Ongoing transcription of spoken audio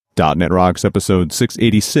.NET Rocks episode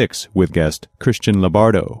 686 with guest Cristian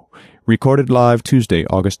Libardo. Recorded live Tuesday,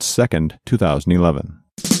 August 2nd, 2011.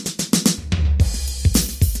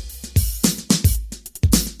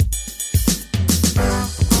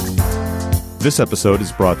 This episode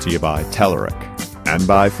is brought to you by Telerik and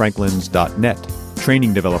by Franklins.net,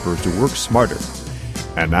 training developers to work smarter.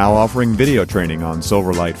 And now offering video training on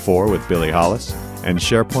Silverlight 4 with Billy Hollis and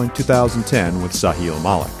SharePoint 2010 with Sahil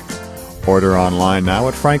Malik. Order online now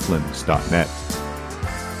at franklins.net.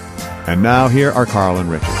 And now here are Carl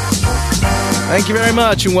and Richard. Thank you very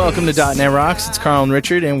much and welcome to .NET Rocks. It's Carl and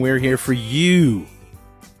Richard and we're here for you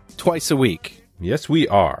twice a week. Yes, we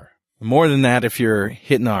are. More than that if you're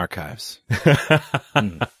hitting the archives.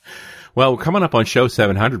 Well, we're coming up on show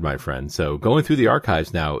 700, my friend. So going through the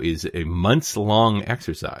archives now is a months-long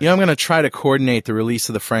exercise. You know, I'm going to try to coordinate the release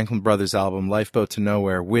of the Franklin Brothers album, Lifeboat to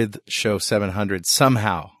Nowhere, with show 700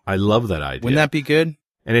 somehow. I love that idea. Wouldn't that be good?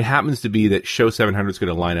 And it happens to be that show 700 is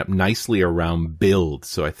going to line up nicely around Build.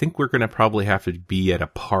 So I think we're going to probably have to be at a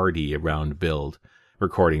party around Build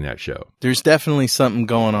recording that show. There's definitely something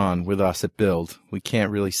going on with us at Build. We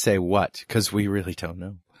can't really say what because we really don't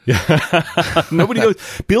know. Yeah. Nobody knows.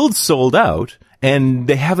 Build sold out and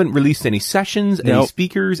they haven't released any sessions, any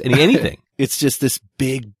speakers, anything. It's just this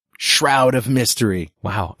big shroud of mystery.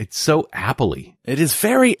 Wow. It's so Apple-y. It is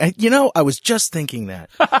very, I was just thinking that.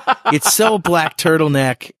 It's so black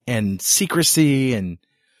turtleneck and secrecy. And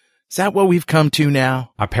is that what we've come to now?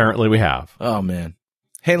 Apparently we have. Oh man.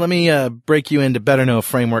 Hey, let me break you into Better Know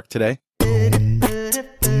Framework today.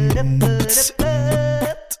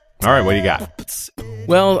 All right, what do you got?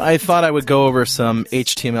 Well, I thought I would go over some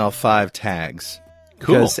HTML5 tags.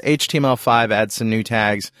 Cool. Because HTML5 adds some new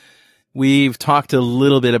tags. We've talked a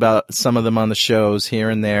little bit about some of them on the shows here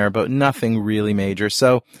and there, but nothing really major.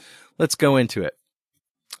 So let's go into it.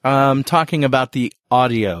 Talking about the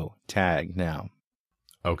audio tag now.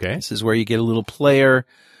 Okay. This is where you get a little player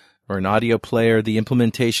or an audio player. The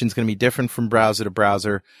implementation is going to be different from browser to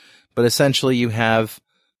browser, but essentially you have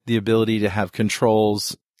the ability to have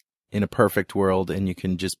controls in a perfect world, and you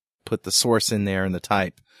can just put the source in there and the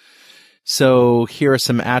type. So here are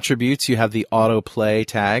some attributes. You have the autoplay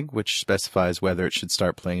tag, which specifies whether it should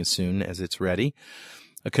start playing as soon as it's ready.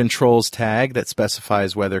 A controls tag that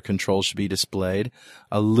specifies whether controls should be displayed.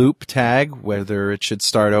 A loop tag, whether it should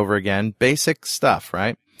start over again. Basic stuff,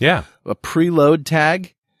 right? Yeah. A preload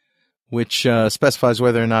tag, which specifies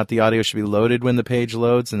whether or not the audio should be loaded when the page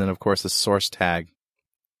loads. And then, of course, a source tag.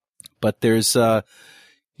 But there's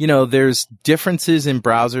there's differences in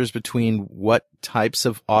browsers between what types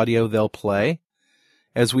of audio they'll play.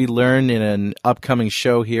 As we learned in an upcoming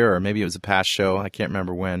show here, or maybe it was a past show, I can't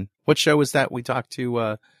remember when. What show was that we talked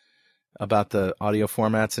to about the audio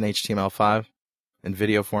formats in HTML5 and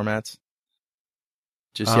video formats?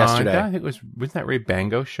 Just yesterday. I think wasn't that Ray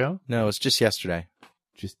Bango's show? No, it's just yesterday.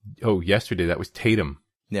 Yesterday. That was Tatum.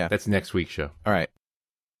 Yeah. That's next week's show. All right.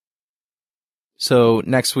 So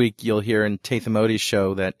next week you'll hear in Tatham Odie's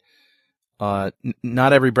show that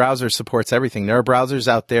not every browser supports everything. There are browsers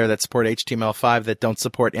out there that support HTML5 that don't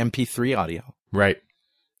support MP3 audio. Right.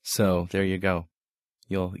 So there you go.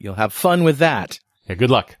 You'll have fun with that. Yeah, good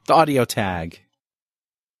luck. The audio tag.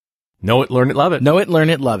 Know it, learn it, love it. Know it, learn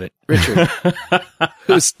it, love it. Richard,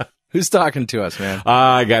 who's talking to us, man?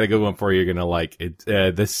 I got a good one for you. You're going to like it.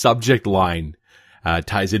 The subject line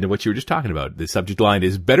ties into what you were just talking about. The subject line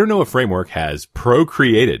is, Better Know a Framework has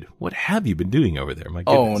procreated. What have you been doing over there? My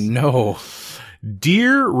goodness. Oh, no.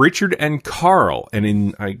 Dear Richard and Carl,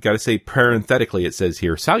 and I gotta say parenthetically it says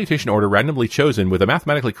here, salutation order randomly chosen with a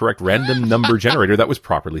mathematically correct random number generator that was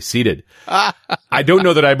properly seeded. I don't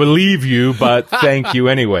know that I believe you, but thank you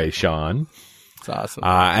anyway, Sean. It's awesome.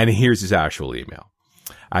 And here's his actual email.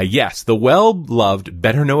 Yes, the well-loved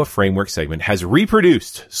Better Know a Framework segment has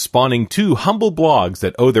reproduced, spawning 2 humble blogs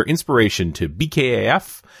that owe their inspiration to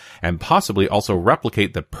BKAF and possibly also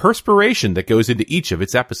replicate the perspiration that goes into each of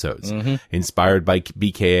its episodes. Mm-hmm. Inspired by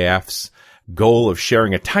BKAF's goal of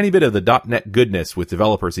sharing a tiny bit of the .NET goodness with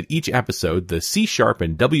developers in each episode, the C#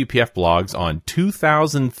 and WPF blogs on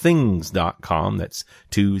 2000things.com, that's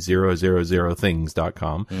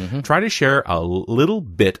 2000things.com, try to share a little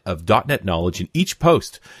bit of .NET knowledge in each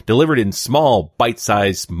post, delivered in small,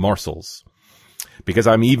 bite-sized morsels. Because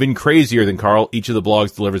I'm even crazier than Carl, each of the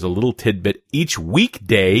blogs delivers a little tidbit each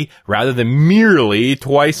weekday rather than merely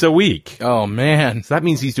twice a week. Oh, man. So that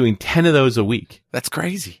means he's doing 10 of those a week. That's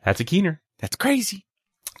crazy. That's a keener. That's crazy.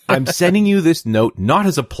 I'm sending you this note not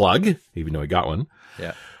as a plug, even though I got one,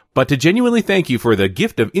 but to genuinely thank you for the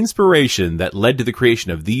gift of inspiration that led to the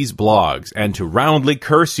creation of these blogs, and to roundly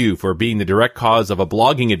curse you for being the direct cause of a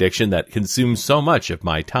blogging addiction that consumes so much of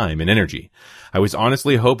my time and energy. I was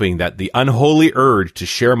honestly hoping that the unholy urge to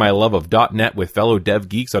share my love of .NET with fellow dev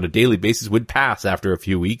geeks on a daily basis would pass after a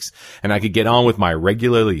few weeks, and I could get on with my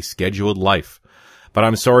regularly scheduled life. But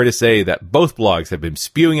I'm sorry to say that both blogs have been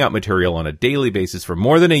spewing out material on a daily basis for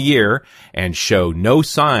more than a year and show no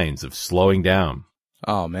signs of slowing down.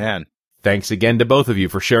 Oh, man. Thanks again to both of you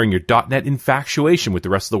for sharing your .NET infatuation with the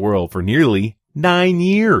rest of the world for nearly 9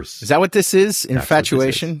 years. Is that what this is?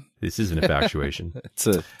 Infatuation? This is an infatuation. It's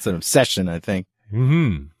an obsession, I think.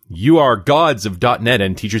 Mm-hmm. You are gods of .NET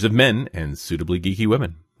and teachers of men and suitably geeky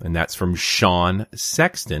women. And that's from Sean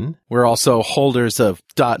Sexton. We're also holders of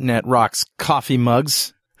 .NET Rocks coffee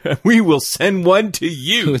mugs. We will send one to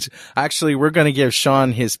you. Actually, we're going to give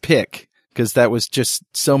Sean his pick because that was just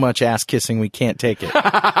so much ass kissing we can't take it.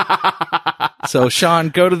 So, Sean,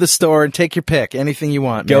 go to the store and take your pick. Anything you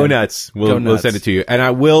want, man. Go nuts. We'll send it to you. And I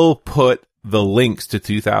will put the links to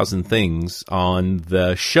 2000 Things on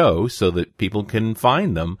the show so that people can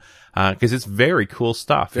find them. Because it's very cool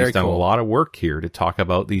stuff. He's done a lot of work here to talk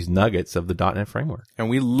about these nuggets of the .NET framework. And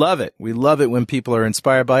we love it. We love it when people are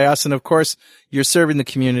inspired by us. And of course, you're serving the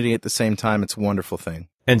community at the same time. It's a wonderful thing.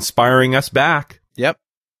 Inspiring us back. Yep.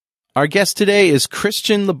 Our guest today is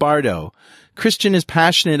Cristian Libardo. Cristian is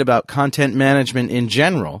passionate about content management in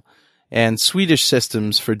general and Swedish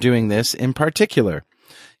systems for doing this in particular.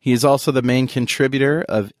 He is also the main contributor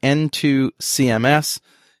of N2 CMS,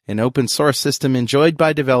 an open source system enjoyed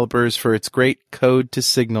by developers for its great code to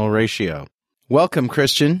signal ratio. Welcome,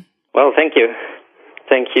 Cristian. Well, thank you.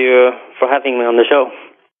 Thank you for having me on the show.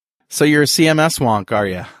 So you're a CMS wonk, are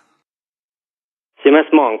you?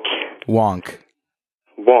 CMS monk. Wonk.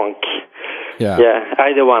 Wonk. Yeah. Yeah,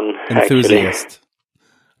 either one. Enthusiast. Actually.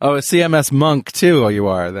 Oh, a CMS monk too. Oh, you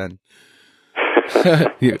are then.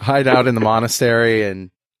 You hide out in the monastery and.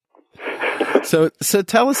 So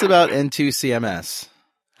tell us about N2 CMS.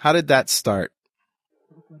 How did that start?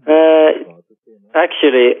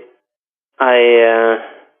 Actually, I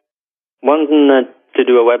wanted to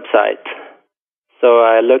do a website. So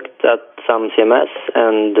I looked at some CMS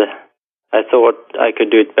and I thought I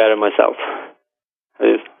could do it better myself.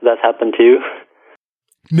 If that happened to you?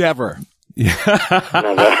 Never.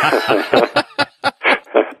 Never.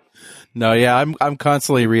 No, yeah, I'm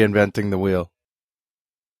constantly reinventing the wheel.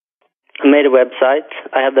 I made a website.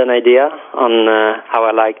 I had an idea on how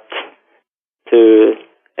I liked to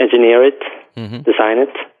engineer it, design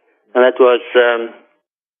it. And that was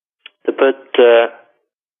to put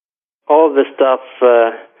all the stuff,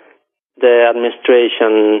 the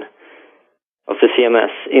administration of the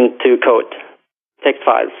CMS into code, text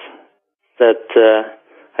files that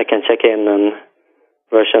I can check in and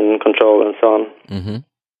version control and so on. Mm-hmm.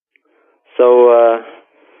 So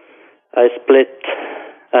I split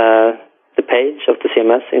the page of the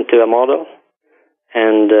CMS into a model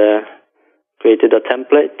and created a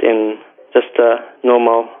template in just a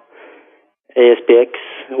normal ASPX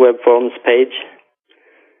web forms page.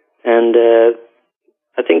 And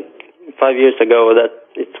I think 5 years ago that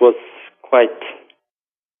it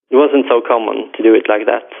wasn't so common to do it like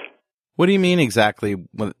that. What do you mean exactly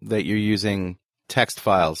that you're using text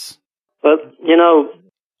files? Well,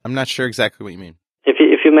 I'm not sure exactly what you mean.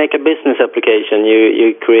 If you make a business application,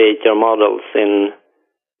 you create your models in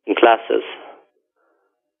classes.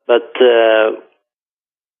 But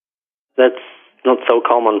that's not so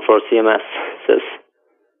common for CMS.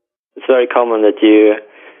 It's very common that you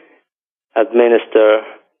administer,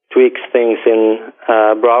 tweaks things in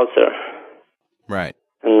a browser. Right.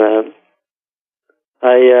 And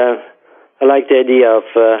I like the idea of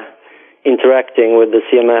interacting with the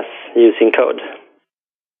CMS using code.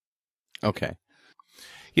 Okay.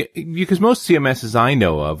 Yeah, because most CMSs I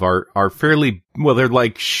know of are fairly, well, they're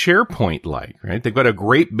like SharePoint-like, right? They've got a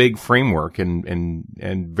great big framework and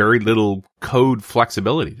very little code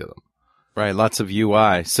flexibility to them. Right, lots of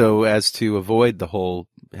UI. So as to avoid the whole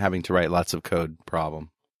having to write lots of code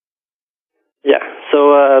problem. Yeah,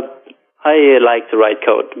 so I like to write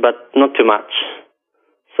code, but not too much.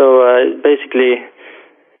 So basically,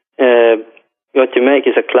 what you make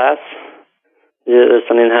is a class. There's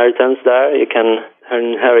an inheritance there. You can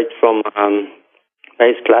inherit from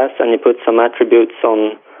base class, and you put some attributes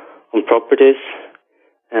on properties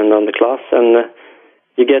and on the class, and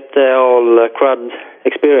you get the whole CRUD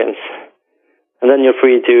experience. And then you're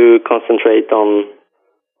free to concentrate on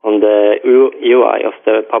the UI of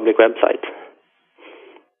the public website.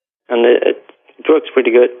 And it works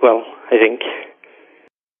pretty good, well, I think.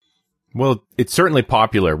 Well, it's certainly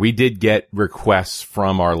popular. We did get requests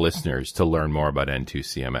from our listeners to learn more about N2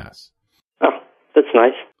 CMS. Oh, that's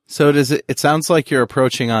nice. So it sounds like you're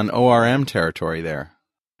approaching on ORM territory there.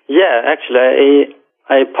 Yeah, actually,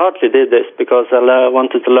 I partly did this because I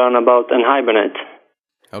wanted to learn about Hibernate.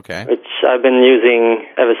 Okay. Which I've been using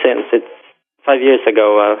ever since. It's 5 years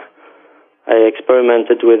ago. I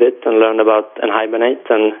experimented with it and learned about Hibernate,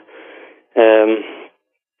 and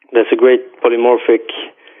there's a great polymorphic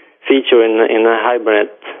feature in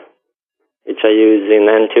Hibernate, which I use in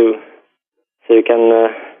N2. So you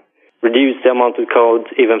can reduce the amount of code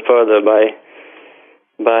even further by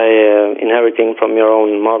inheriting from your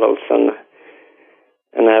own models and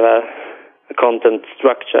have a content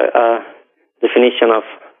structure, a definition of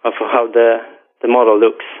how the model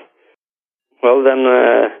looks. Well, then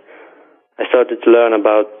I started to learn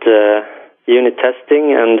about unit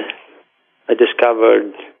testing, and I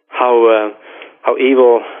discovered how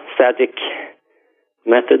evil static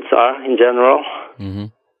methods are in general. Mm-hmm.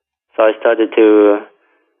 So I started to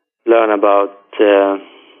learn about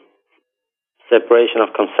separation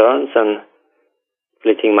of concerns and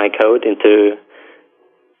splitting my code into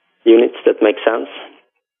units that make sense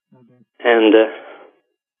and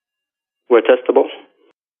were testable.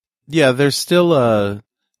 Yeah, there's still a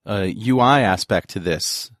UI aspect to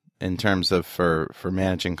this in terms of for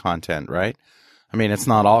managing content, right? I mean, it's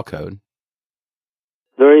not all code.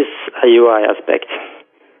 There is a UI aspect,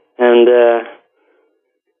 and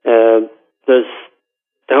there's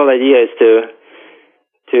the whole idea is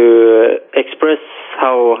to express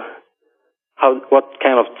what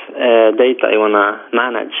kind of data you want to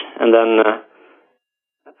manage, and then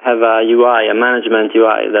have a UI, a management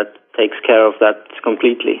UI that takes care of that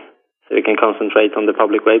completely, so you can concentrate on the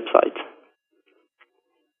public website.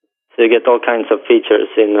 So you get all kinds of features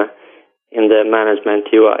in the management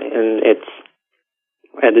UI, and it's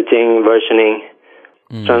editing, versioning,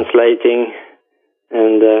 translating,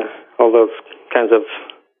 and all those kinds of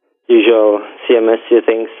usual CMS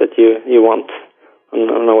things that you want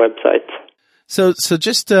on a website. So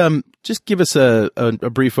just give us a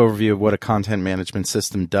brief overview of what a content management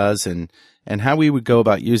system does and how we would go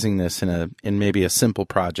about using this in maybe a simple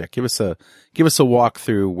project. Give us a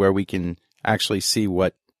walkthrough where we can actually see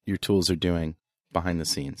what your tools are doing behind the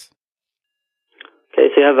scenes. Okay,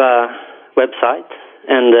 so you have a website,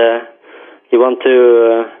 and you want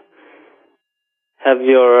to have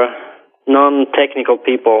your non-technical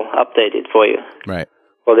people update it for you. Right.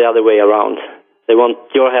 Or the other way around. They want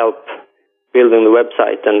your help building the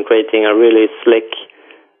website and creating a really slick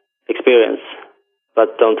experience,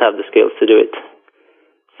 but don't have the skills to do it.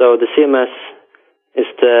 So the CMS is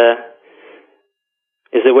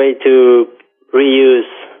a way to reuse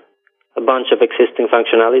a bunch of existing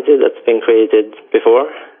functionality that's been created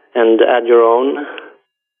before and add your own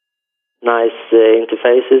nice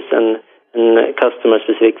interfaces and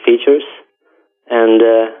customer-specific features, and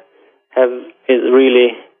have a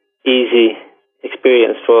really easy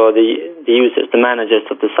experience for the users, the managers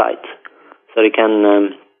of the site, so they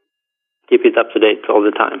can keep it up to date all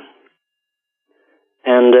the time.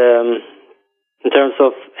 And in terms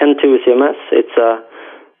of N2 CMS, it's a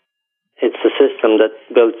system that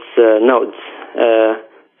builds nodes.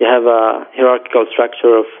 You have a hierarchical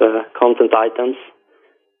structure of content items,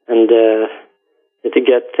 and to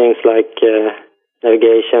get things like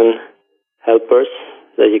navigation helpers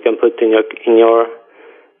that you can put in your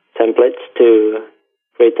templates to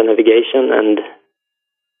create a navigation,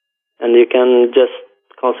 and you can just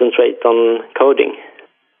concentrate on coding,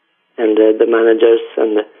 and the managers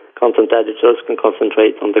and the content editors can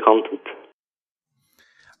concentrate on the content.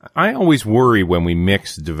 I always worry when we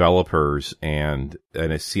mix developers and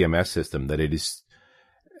a CMS system that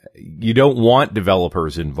you don't want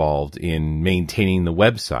developers involved in maintaining the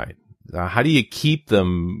website. How do you keep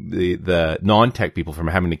the non-tech people from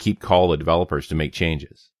having to keep call the developers to make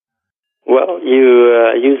changes? Well,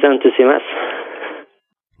 you use N2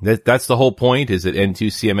 CMS. That's the whole point, is that N2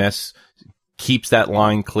 CMS keeps that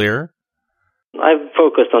line clear? I've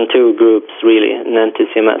focused on two groups, really, in N2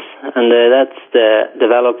 CMS, and that's the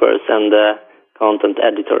developers and the content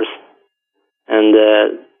editors. And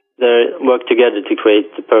they work together to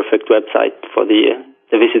create the perfect website for the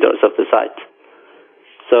visitors of the site.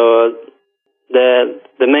 So the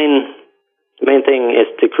main thing is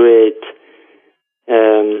to create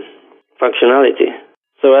functionality.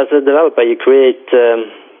 So as a developer, you create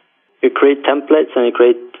templates and you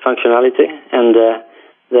create functionality, and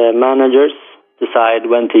the managers decide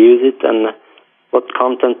when to use it and what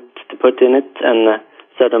content to put in it, and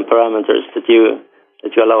certain parameters that you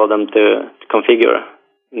allow them to configure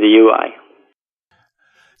in the UI.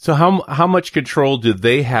 So how much control do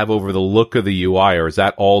they have over the look of the UI, or is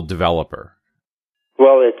that all developer?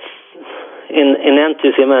 Well, it's in N2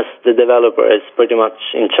 CMS, the developer is pretty much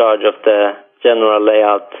in charge of the general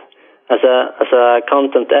layout. As a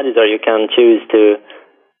content editor, you can choose to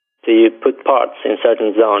put parts in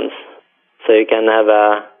certain zones. So you can have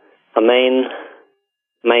a main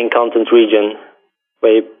content region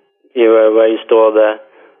where you store the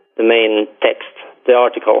main text, the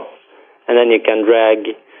article, and then you can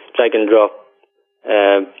drag and drop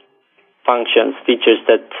functions, features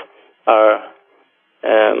that are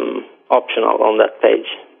optional on that page.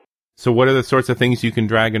 So what are the sorts of things you can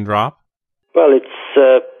drag and drop? Well, it's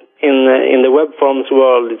in the web forms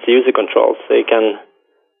world, it's user control. So you can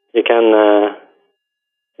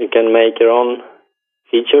make your own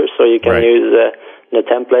features. So you can use the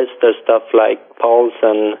templates. There's stuff like polls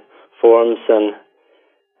and forms and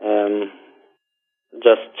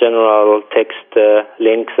just general text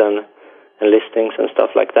links and listings and stuff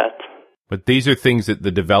like that. But these are things that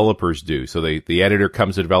the developers do. So the editor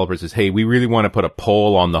comes to developers and says, hey, we really want to put a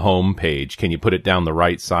poll on the home page. Can you put it down the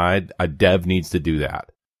right side? A dev needs to do that.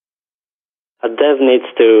 A dev needs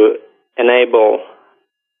to enable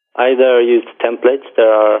either use the templates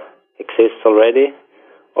that exist already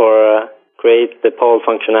or create the poll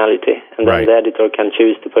functionality. And then the editor can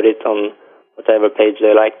choose to put it on whatever page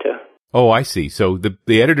they like to. Oh, I see. So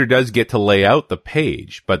the editor does get to lay out the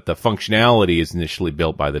page, but the functionality is initially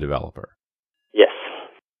built by the developer. Yes.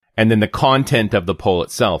 And then the content of the poll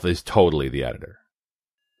itself is totally the editor.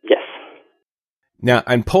 Yes. Now,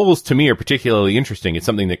 and polls to me are particularly interesting. It's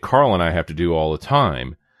something that Carl and I have to do all the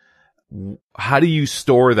time. How do you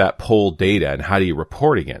store that poll data and how do you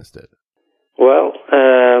report against it? Well,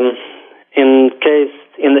 in the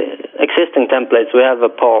existing templates, we have a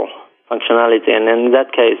poll functionality, and in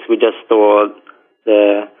that case, we just store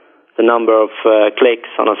the number of clicks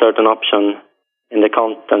on a certain option in the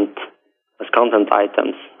content as content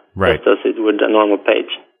items, just as it would a normal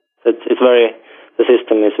page. The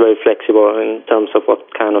system is very flexible in terms of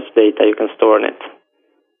what kind of data you can store in it.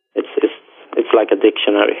 It's like a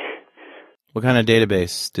dictionary. What kind of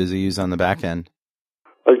database does it use on the back end?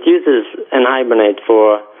 Well, it uses an Hibernate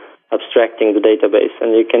for abstracting the database,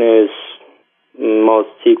 and you can use most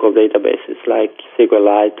SQL databases like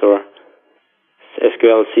SQLite or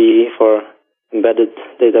SQL-C for embedded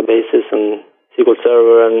databases, and SQL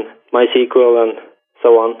Server and MySQL and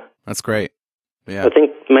so on. That's great. Yeah. I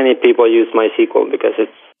think many people use MySQL because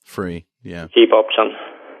it's free. Yeah. A cheap option.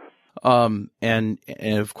 And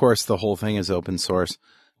of course the whole thing is open source.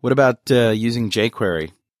 What about using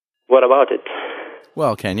jQuery? What about it?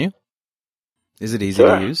 Well, can you? Is it easy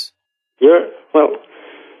to use?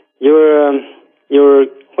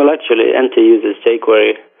 Actually, N2 uses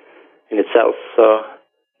jQuery in itself, so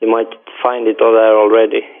you might find it all there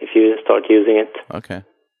already if you start using it. Okay.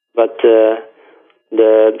 But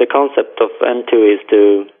the concept of N2 is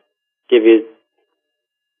to give you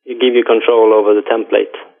control over the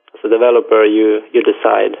template. As a developer, you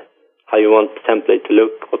decide how you want the template to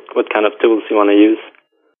look, what kind of tools you want to use.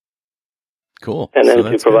 Cool. And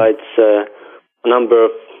N2 provides a number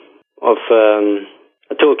of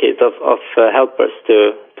a toolkit of helpers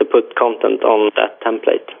to put content on that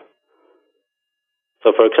template.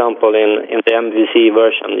 So, for example, in the MVC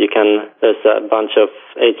version, there's a bunch of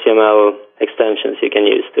HTML extensions you can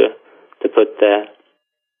use to put the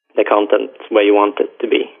content where you want it to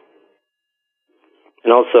be.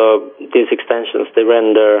 And also, these extensions, they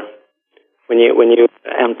render when you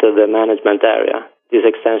enter the management area. These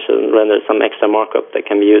extensions render some extra markup that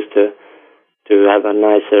can be used to have a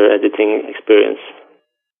nicer editing experience.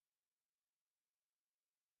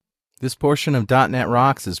 This portion of .NET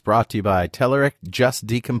Rocks is brought to you by Telerik Just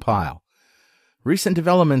Decompile. Recent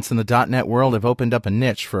developments in the .NET world have opened up a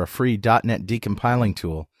niche for a free .NET decompiling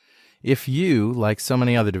tool. If you, like so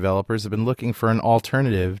many other developers, have been looking for an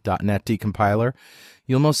alternative .NET decompiler,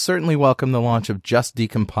 you'll most certainly welcome the launch of Just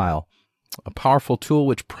Decompile, a powerful tool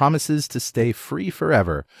which promises to stay free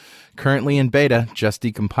forever. Currently in beta, Just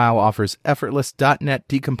Decompile offers effortless .NET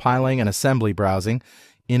decompiling and assembly browsing,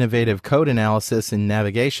 innovative code analysis and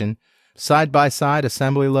navigation, side-by-side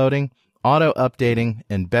assembly loading, auto-updating,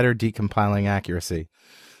 and better decompiling accuracy.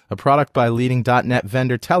 A product by leading .NET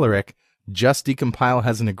vendor Telerik, Just Decompile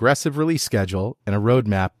has an aggressive release schedule and a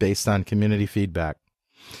roadmap based on community feedback.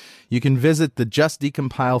 You can visit the Just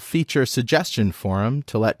Decompile feature suggestion forum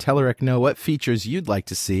to let Telerik know what features you'd like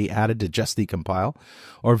to see added to Just Decompile,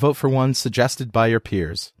 or vote for one suggested by your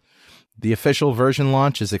peers. The official version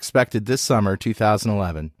launch is expected this summer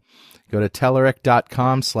 2011. Go to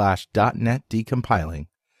telerik.com/.NET decompiling,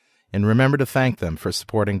 and remember to thank them for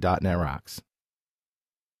supporting .NET Rocks.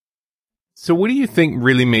 So what do you think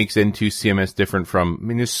really makes N2 CMS different from, I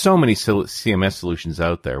mean, there's so many CMS solutions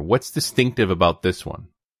out there. What's distinctive about this one?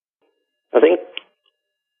 I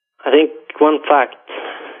think one fact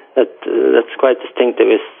that's quite distinctive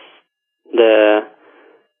is the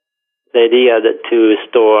idea that to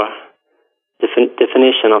store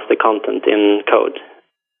definition of the content in code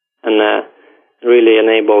and really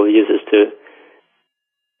enable users to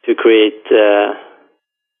create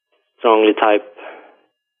strongly typed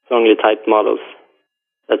models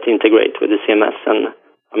that integrate with the CMS and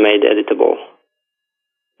are made editable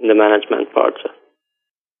in the management part.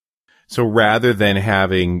 So rather than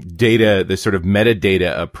having data, the sort of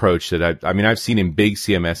metadata approach that I've seen in big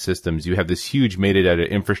CMS systems, you have this huge metadata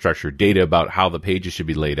infrastructure, data about how the pages should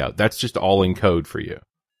be laid out. That's just all in code for you.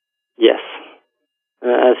 Yes.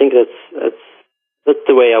 I think that's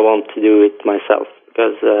the way I want to do it myself,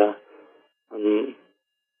 because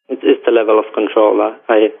it's the level of control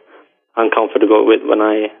I'm comfortable with when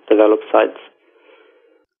I develop sites.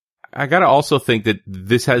 I gotta also think that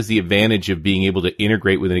this has the advantage of being able to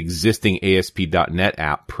integrate with an existing ASP.NET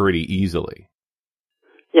app pretty easily.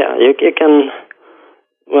 Yeah, you can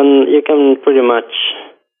pretty much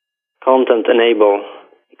content enable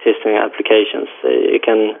existing applications. You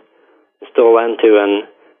can install N2 and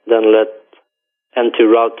then let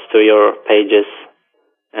N2 route to your pages,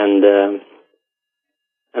 and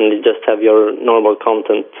you just have your normal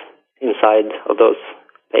content inside of those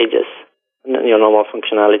pages and your normal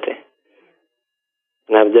functionality,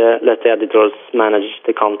 and let the editors manage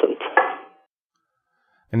the content.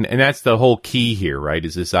 And that's the whole key here, right?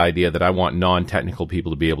 Is this idea that I want non-technical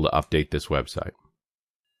people to be able to update this website.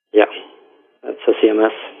 Yeah, that's a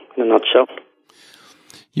CMS in a nutshell.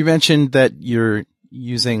 You mentioned that you're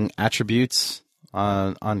using attributes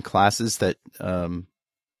on classes that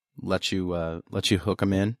let you hook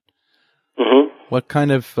them in. Mm-hmm. What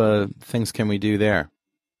kind of things can we do there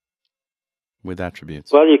with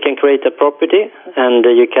attributes? Well, you can create a property, and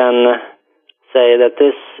you can say that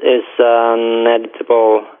this is an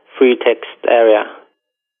editable free text area.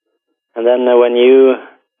 And then when you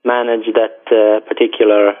manage that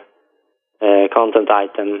particular content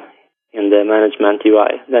item in the management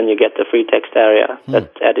UI, then you get the free text area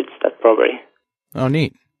that edits that property. Oh,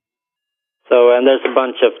 neat. So, and there's a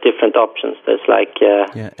bunch of different options. There's like...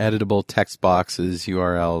 editable text boxes,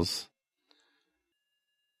 URLs.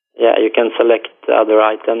 Yeah, you can select other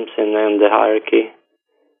items in the hierarchy.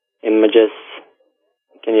 Images.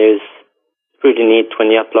 You can use... Pretty neat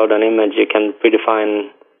when you upload an image, you can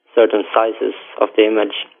predefine certain sizes of the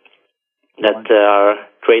image that are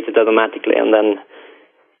created automatically, and then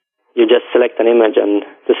you just select an image, and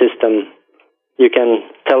the system... You can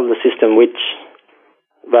tell the system which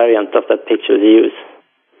variant of that picture to use.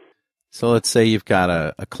 So let's say you've got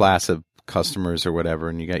a class of customers or whatever,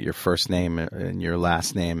 and you got your first name and your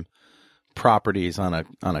last name properties on a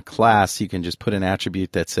class. You can just put an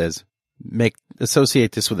attribute that says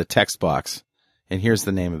associate this with a text box, and here's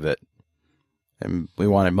the name of it, and we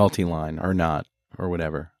want it multi-line or not or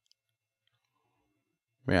whatever.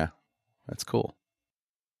 Yeah, that's cool.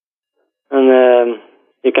 And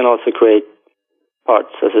you can also create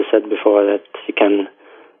parts, as I said before, that you can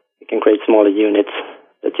create smaller units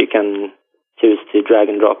that you can choose to drag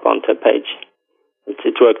and drop onto a page.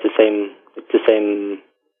 It works the same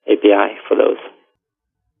API for those.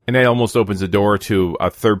 And that almost opens the door to a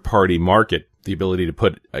third-party market, the ability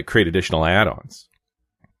to create additional add-ons.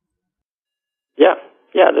 Yeah,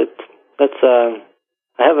 that's. I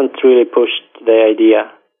haven't really pushed the idea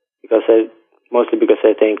mostly because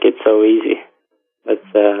I think it's so easy. But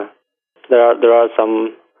there are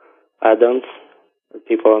some add-ons that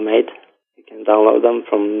people have made. You can download them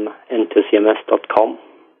from n2cms.com.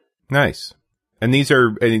 Nice. And these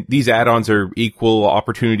add-ons are equal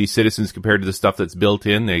opportunity citizens compared to the stuff that's built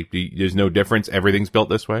in. There's no difference. Everything's built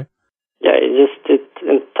this way. Yeah, in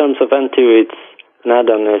terms of N2, it's an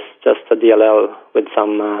add-on is just a DLL with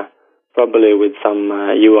probably with some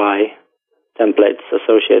UI templates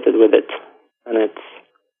associated with it, and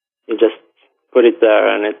you just put it there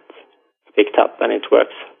and it's picked up and it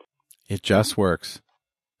works. It just works.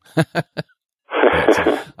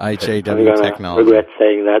 IJW technology. Regret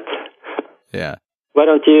saying that. Yeah. Why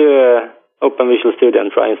don't you open Visual Studio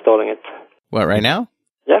and try installing it? What, right now?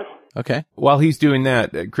 Yeah. Okay. While he's doing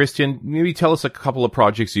that, Cristian, maybe tell us a couple of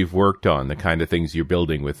projects you've worked on, the kind of things you're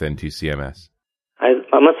building with N2 CMS.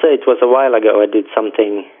 I must say it was a while ago I did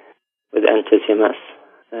something with N2 CMS.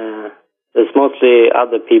 There's mostly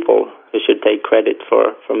other people who should take credit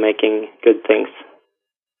for making good things.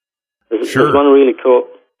 There's one really cool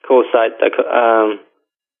site. I've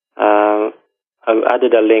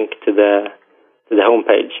added a link to the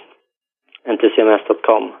homepage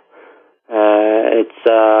N2CMS.com. It's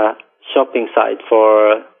a shopping site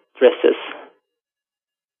for dresses.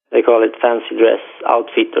 They call it Fancy Dress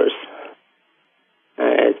Outfitters.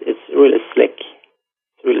 It's really slick.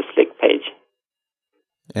 It's a really slick page.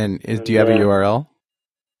 And do you have a URL?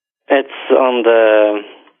 It's on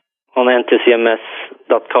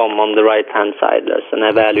N2CMS.com on the right-hand side. There's an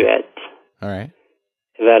evaluate. All right.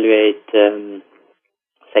 Evaluate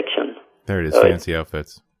section. There it is, fancy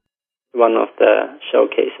outfits. One of the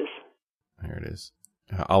showcases. There it is.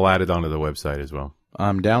 I'll add it onto the website as well.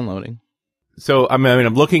 I'm downloading. So, I'm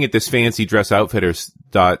looking at this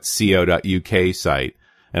fancydressoutfitters.co.uk site,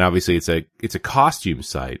 and obviously it's a costume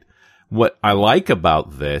site. What I like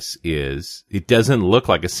about this is it doesn't look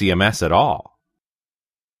like a CMS at all.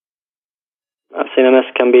 A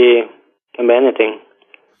CMS can be anything.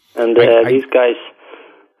 And these guys,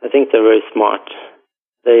 I think they're very smart.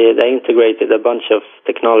 They integrated a bunch of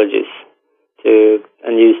technologies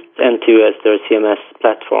and used N2 as their CMS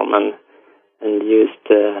platform and used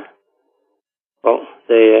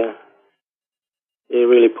they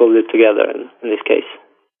really pulled it together in this case.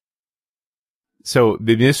 So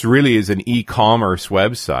this really is an e-commerce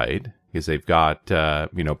website because they've got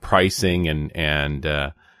pricing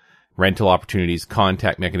and rental opportunities,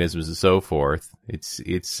 contact mechanisms, and so forth. You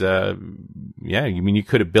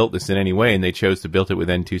could have built this in any way, and they chose to build it with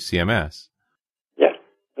N2 CMS. Yeah,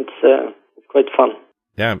 it's quite fun.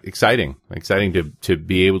 Yeah, exciting to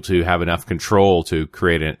be able to have enough control to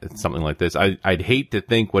create something like this. I'd hate to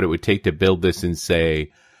think what it would take to build this in,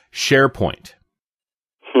 say, SharePoint.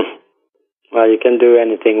 Well, you can do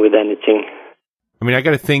anything with anything. I mean, I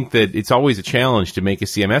got to think that it's always a challenge to make a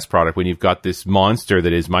CMS product when you've got this monster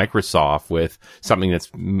that is Microsoft with something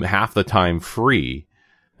that's half the time free.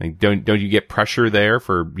 Like, don't you get pressure there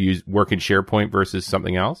for working SharePoint versus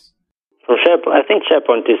something else? For SharePoint, I think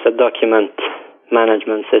SharePoint is a document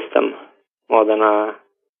management system more than a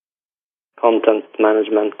content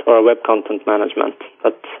management or a web content management,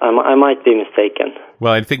 but I might be mistaken.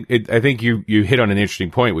 Well, I think you hit on an interesting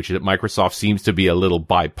point, which is that Microsoft seems to be a little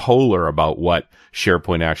bipolar about what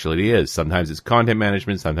SharePoint actually is. Sometimes it's content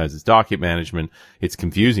management, sometimes it's document management. It's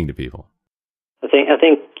confusing to people. I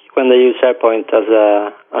think when they use SharePoint as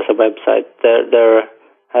a website, they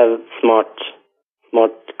have smart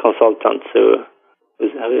consultants who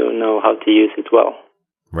know how to use it well.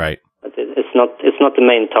 Right. But it's not the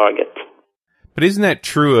main target. But isn't that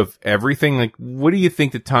true of everything? Like, what do you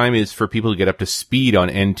think the time is for people to get up to speed on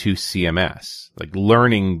N2 CMS? Like,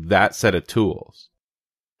 learning that set of tools?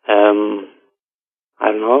 I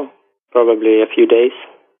don't know. Probably a few days.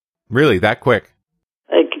 Really? That quick?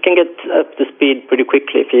 You can get up to speed pretty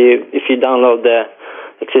quickly if you download the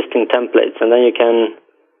existing templates, and then you can,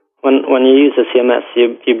 when you use a CMS,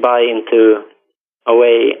 you buy into a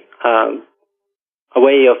way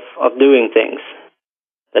of doing things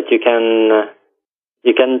that you can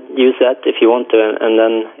use that if you want to, and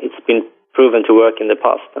then it's been proven to work in the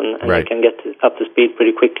past, and right. You can get up to speed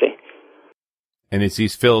pretty quickly. And it's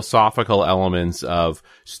these philosophical elements of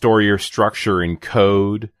store your structure in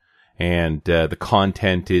code, and the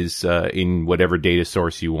content is in whatever data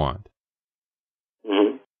source you want.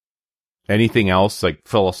 Mm-hmm. Anything else, like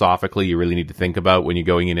philosophically, you really need to think about when you're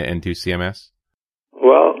going into N2 CMS?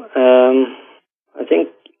 Well, I think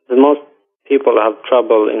the most people have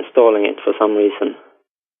trouble installing it for some reason.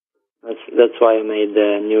 That's why I made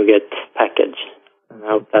the NuGet package. I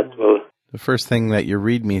hope that will... The first thing that your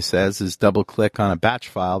README says is double-click on a batch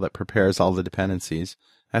file that prepares all the dependencies.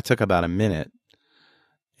 That took about a minute.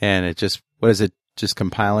 And it just, just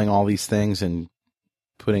compiling all these things and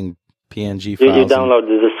putting PNG files? You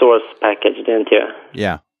downloaded the source package, didn't you?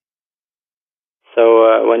 Yeah.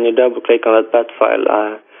 So when you double-click on that bat file,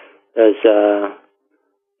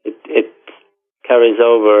 it carries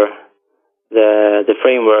over the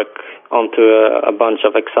framework onto a bunch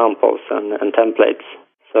of examples and templates.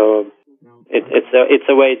 So it's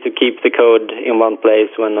a way to keep the code in one place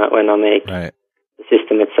when I make right. the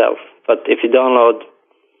system itself. But if you download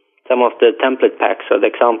some of the template packs or the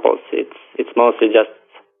examples, it's mostly just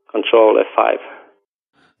Control F5.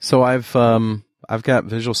 So I've got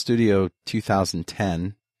Visual Studio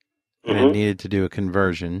 2010, and I needed to do a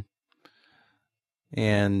conversion.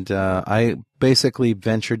 And I basically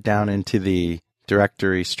ventured down into the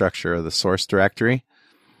directory structure of the source directory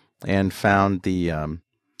and found the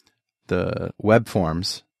web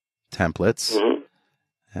forms templates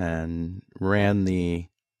and ran the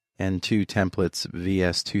N2 templates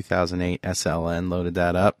VS 2008 SLN, loaded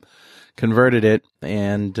that up, converted it,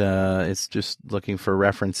 and it's just looking for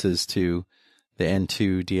references to the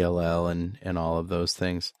N2 DLL and all of those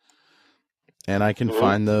things. And I can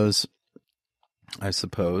find those I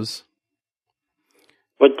suppose.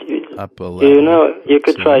 What up a level. You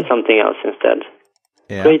could try something else instead.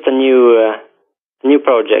 Yeah. Create a new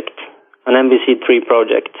project, an MVC3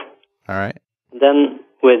 project. All right. Then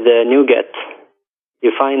with the NuGet,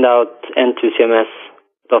 you find out N2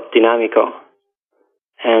 CMS.dynamico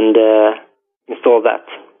and install that.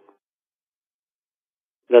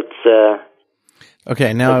 That's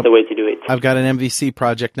okay. Now that's the way to do it. I've got an MVC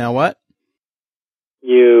project. Now what?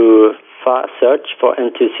 You search for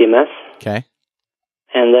N2 CMS. Okay.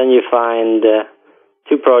 And then you find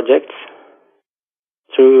 2 projects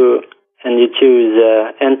and you choose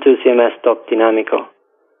N2 CMS.dynamico.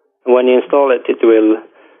 When you install it, it will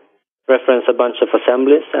reference a bunch of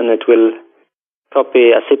assemblies and it will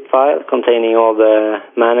copy a zip file containing all the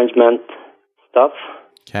management stuff.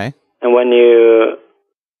 Okay. And when you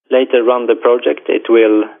later run the project, it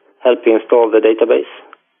will help you install the database.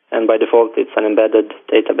 And by default, it's an embedded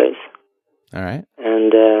database. All right.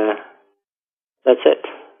 And that's it.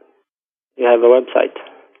 You have a website.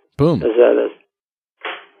 Boom.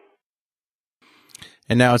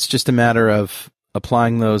 And now it's just a matter of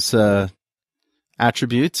applying those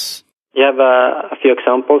attributes. You have a few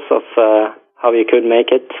examples of how you could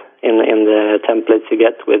make it in the templates you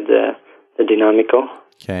get with the Dynamico.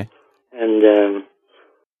 Okay. And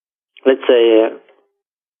let's say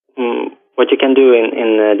what you can do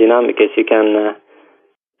in Dynamic is you can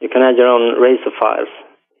add your own Razor files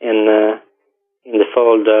in the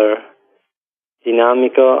folder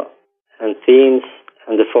Dynamico and themes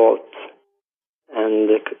and default and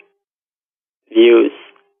views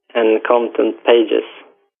and content pages,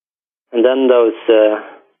 and then those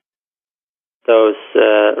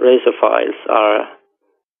Razor files are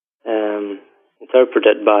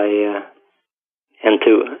interpreted by N2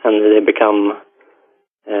 and they become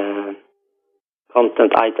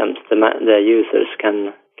content items the users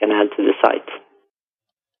can add to the site.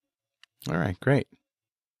 All right, great.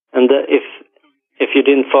 And if you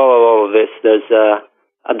didn't follow all of this, there's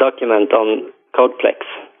a document on Codeplex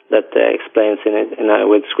that explains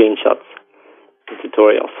with screenshots and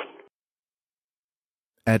tutorials.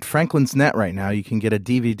 At Franklin's Net right now, you can get a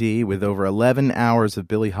DVD with over 11 hours of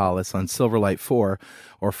Billy Hollis on Silverlight 4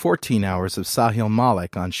 or 14 hours of Sahil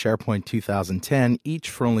Malik on SharePoint 2010,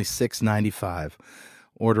 each for only $6.95.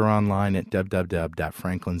 Order online at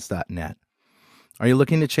www.franklins.net. Are you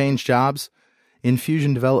looking to change jobs?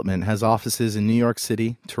 Infusion Development has offices in New York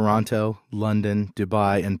City, Toronto, London,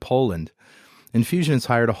 Dubai, and Poland. Infusion has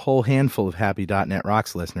hired a whole handful of happy .NET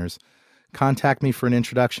Rocks listeners. Contact me for an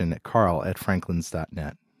introduction at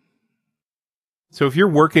carl@franklins.net. So if you're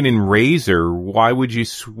working in Razor, why would you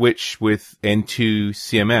switch with N2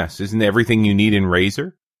 CMS? Isn't everything you need in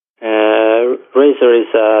Razor? Razor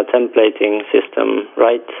is a templating system,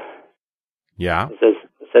 right? Yeah. It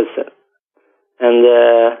says so. And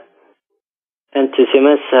N2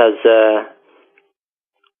 CMS has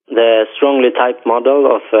the strongly typed model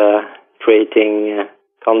of creating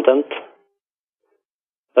content.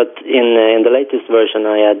 But in the latest version,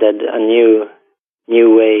 I added a new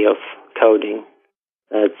way of coding.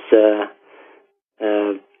 That's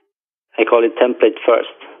I call it template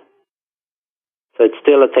first. So it's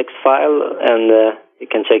still a text file, and you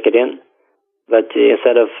can check it in. But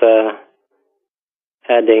instead of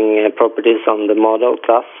adding properties on the model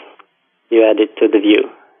class, you add it to the view,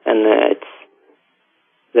 and it's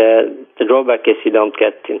the drawback is you don't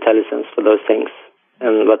get IntelliSense for those things.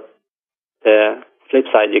 But the flip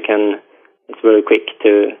side, it's very quick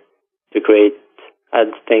to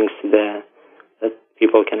add things that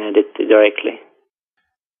people can edit directly.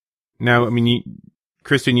 Now, I mean,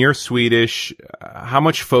 Cristian, you're Swedish. How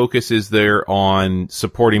much focus is there on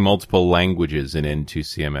supporting multiple languages in N2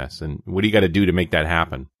 CMS, and what do you got to do to make that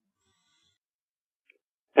happen?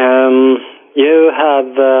 You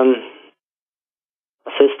have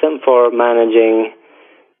a system for managing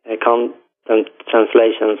content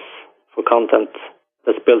translations for content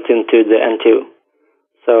that's built into the N2.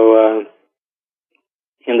 So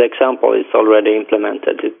in the example, it's already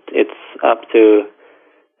implemented. It's up to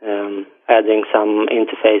adding some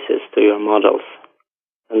interfaces to your models.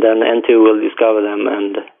 And then N2 will discover them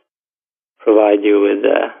and provide you with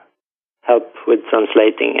help with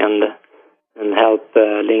translating and help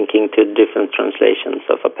linking to different translations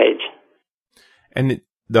of a page. And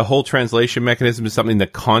the whole translation mechanism is something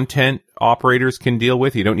that content operators can deal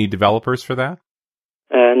with? You don't need developers for that?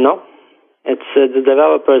 No. It's the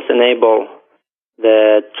developers enable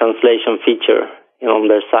the translation feature on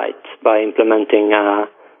their site by implementing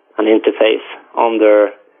an interface on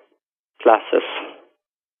their classes.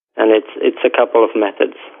 And it's a couple of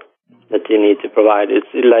methods that you need to provide.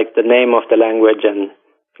 It's like the name of the language and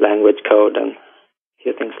language code and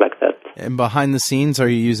few things like that. And behind the scenes, are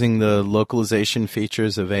you using the localization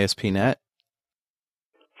features of ASP.NET?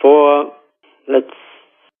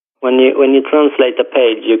 When you translate a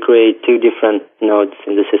page, you create two different nodes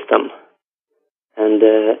in the system. And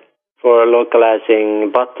for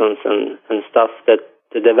localizing buttons and stuff that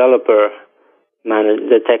the developer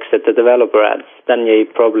the text that the developer adds, then you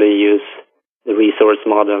probably use the resource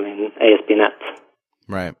model in ASP.NET.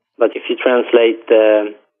 Right. But if you translate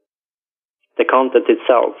the content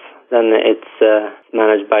itself, then it's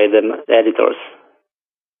managed by the editors,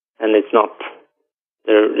 and it's not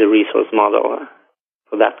the resource model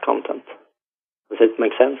for that content. Does it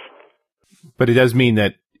make sense? But it does mean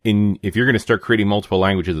that if you're going to start creating multiple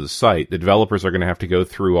languages of the site, the developers are going to have to go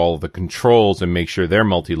through all of the controls and make sure they're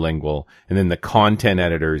multilingual, and then the content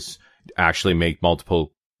editors actually make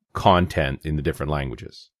multiple content in the different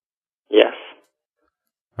languages. Yes.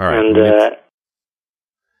 All right. And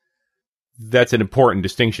that's an important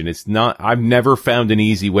distinction. It's not. I've never found an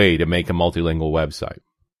easy way to make a multilingual website.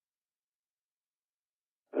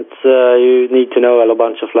 You need to know a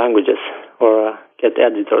bunch of languages or get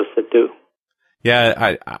editors that do.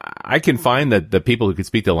 Yeah, I can find that the people who can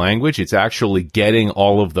speak the language, it's actually getting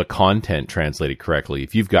all of the content translated correctly.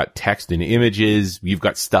 If you've got text and images, you've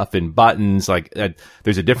got stuff in buttons,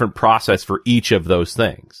 there's a different process for each of those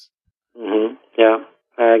things. Mm-hmm. Yeah,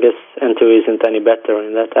 I guess N2 isn't any better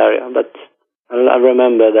in that area, but I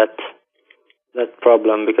remember that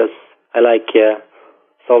problem because I like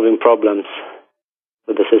solving problems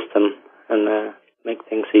with the system and make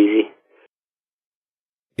things easy.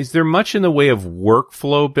 Is there much in the way of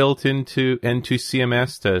workflow built into N2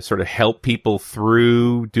 CMS to sort of help people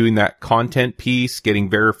through doing that content piece, getting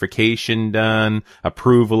verification done,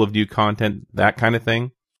 approval of new content, that kind of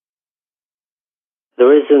thing?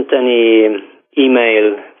 There isn't any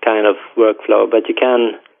email kind of workflow, but you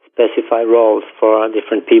can specify roles for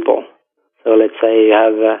different people. So let's say you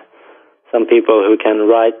have some people who can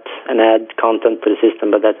write and add content to the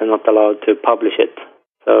system, but that are not allowed to publish it.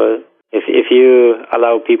 So if you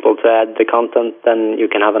allow people to add the content, then you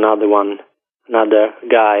can have another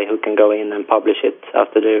guy who can go in and publish it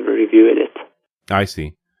after they've reviewed it. I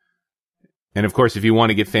see. And of course, if you want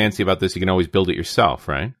to get fancy about this, you can always build it yourself,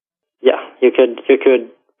 right? Yeah, you could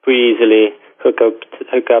pretty easily hook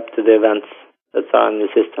up to the events that are in the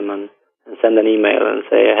system and send an email and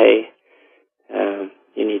say, hey,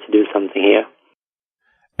 you need to do something here.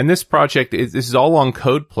 And this project, this is all on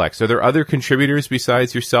CodePlex. Are there other contributors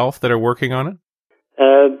besides yourself that are working on it?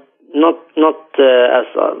 Not as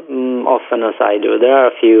often as I do. There are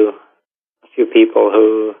a few people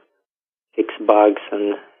who fix bugs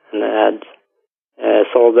and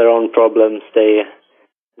solve their own problems they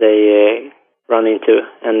run into,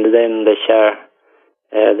 and then they share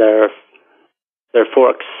their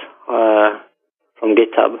forks from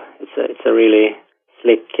GitHub. It's a really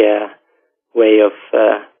slick way of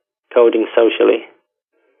coding socially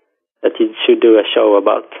that you should do a show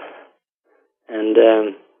about, and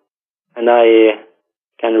I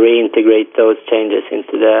can reintegrate those changes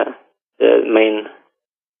into the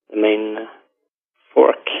main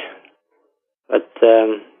fork. But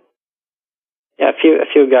a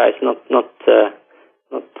few guys, not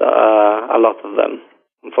a lot of them,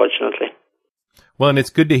 unfortunately. Well, and it's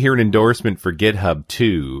good to hear an endorsement for GitHub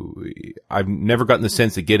too. I've never gotten the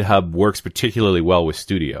sense that GitHub works particularly well with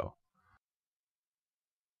Studio.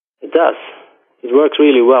 It does. It works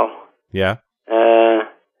really well. Yeah.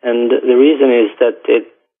 And the reason is that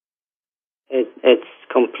it's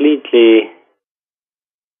completely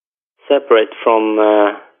separate from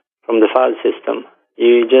the file system.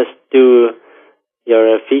 You just do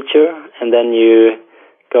your feature, and then you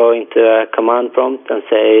go into a command prompt and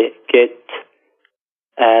say git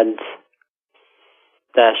add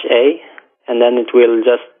 -a, and then it will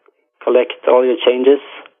just collect all your changes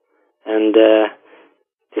and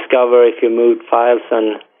discover if you moved files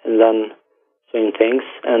and then change things,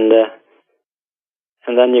 and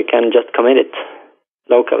then you can just commit it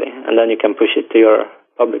locally, and then you can push it to your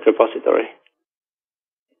public repository.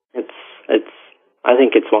 I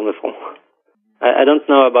think it's wonderful. I don't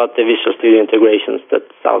know about the Visual Studio integrations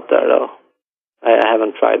that's out there, though. I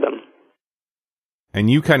haven't tried them. And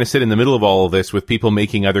you kind of sit in the middle of all of this with people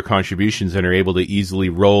making other contributions and are able to easily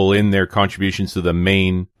roll in their contributions to the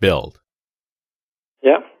main build.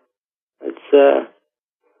 Yeah.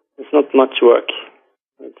 It's not much work.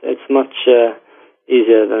 It's much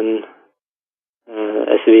easier than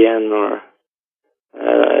SVN, or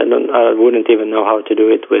I wouldn't even know how to do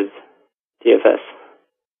it with TFS.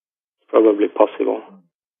 It's probably possible.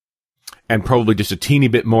 And probably just a teeny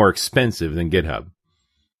bit more expensive than GitHub.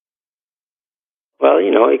 well,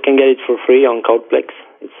 you can get it for free on Codeplex.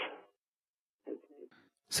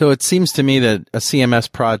 So it seems to me that a CMS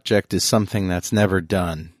project is something that's never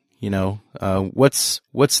done.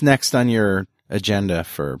 What's next on your agenda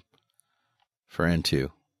for N2?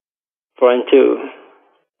 For N2,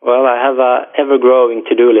 well, I have a ever-growing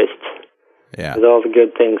to-do list. Yeah. With all the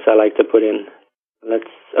good things I like to put in. Let's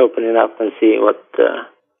open it up and see what...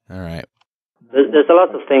 All right. There's a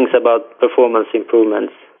lot of things about performance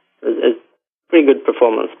improvements. It's pretty good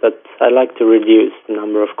performance, but I like to reduce the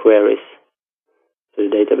number of queries to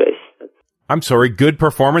the database. I'm sorry, good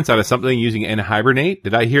performance out of something using NHibernate?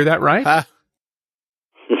 Did I hear that right? Huh?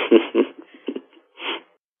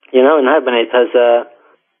 NHibernate has a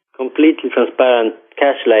completely transparent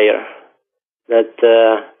cache layer that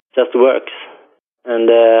just works. And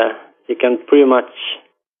you can pretty much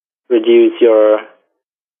reduce your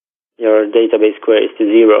database queries to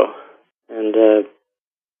zero. And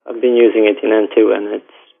I've been using it in N2, and it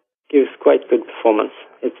gives quite good performance.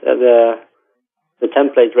 It's the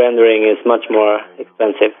template rendering is much more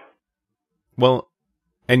expensive. Well,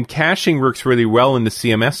 and caching works really well in the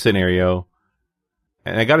CMS scenario.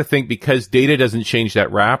 And I got to think, because data doesn't change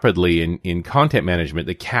that rapidly in content management,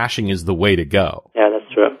 the caching is the way to go. Yeah,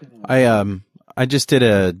 that's true. I just did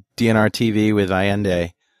a DNR TV with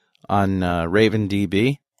Allende on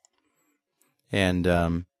RavenDB,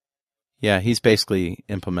 and he's basically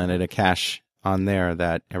implemented a cache on there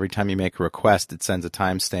that every time you make a request, it sends a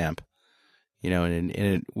timestamp.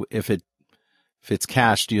 And if it's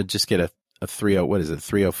cached, you'll just get a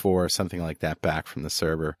 304 or something like that back from the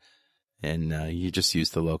server, and you just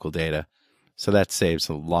use the local data. So that saves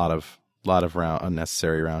a lot of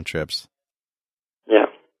unnecessary round trips. Yeah.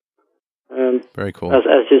 Very cool. As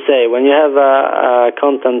you say, when you have a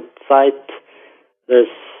content site, there's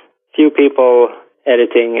few people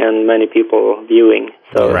editing and many people viewing.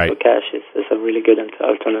 So cache is a really good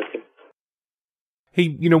alternative. Hey,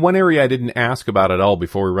 one area I didn't ask about at all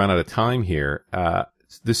before we run out of time here,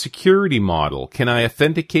 the security model. Can I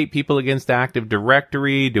authenticate people against Active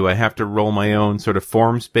Directory? Do I have to roll my own sort of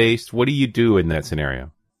forms-based? What do you do in that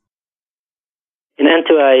scenario? In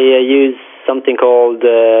N2, I use something called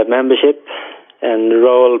membership and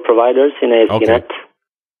role providers in ASP.NET. Okay.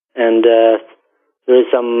 And there is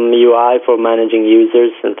some UI for managing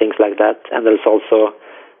users and things like that. And there's also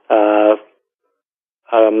a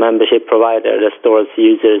membership provider that stores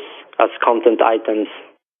users as content items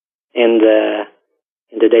in the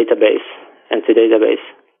database, N2 database.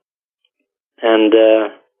 And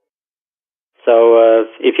so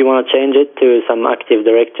if you want to change it to some Active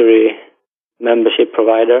Directory membership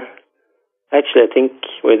provider, actually I think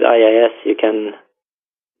with IIS you can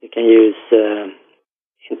use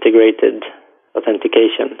integrated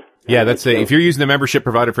authentication. Yeah, if you're using the membership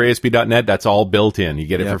provider for ASP.NET, that's all built in. You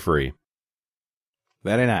get it for free.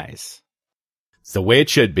 Very nice. It's the way it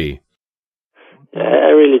should be. I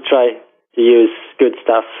really try to use good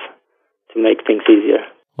stuff to make things easier.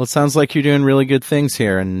 Well, it sounds like you're doing really good things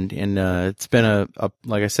here, and it's been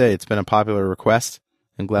like I say, it's been a popular request.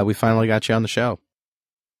 I'm glad we finally got you on the show.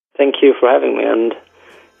 Thank you for having me, and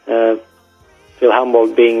feel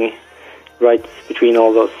humbled being right between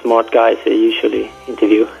all those smart guys I usually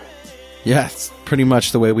interview. Yeah, it's pretty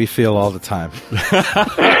much the way we feel all the time.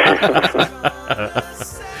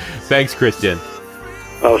 Thanks, Cristian.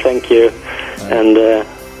 Well, thank you, and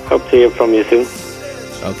hope to hear from you soon.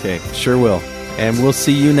 Okay, sure will. And we'll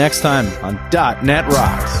see you next time on .NET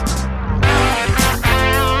Rocks.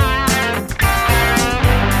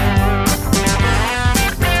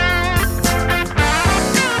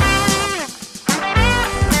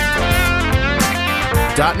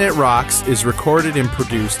 .NET Rocks is recorded and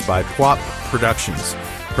produced by PWOP Productions,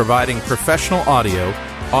 providing professional audio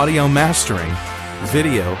mastering,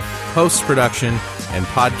 video, post-production, and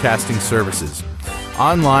podcasting services.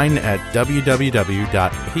 Online at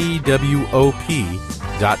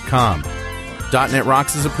www.pwop.com. .NET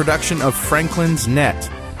Rocks is a production of Franklin's Net,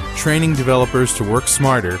 training developers to work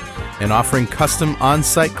smarter and offering custom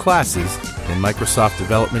on-site classes in Microsoft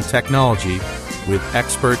development technology with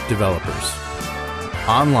expert developers.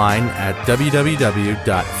 Online at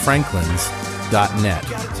www.franklins.net.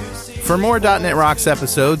 For more .NET Rocks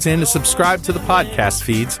episodes and to subscribe to the podcast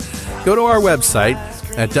feeds, go to our website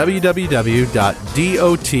at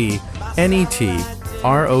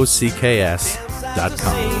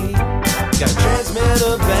www.dotnetrocks.com.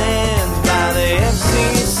 Transmitter banned by the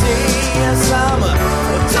FCC. Yes, I'm a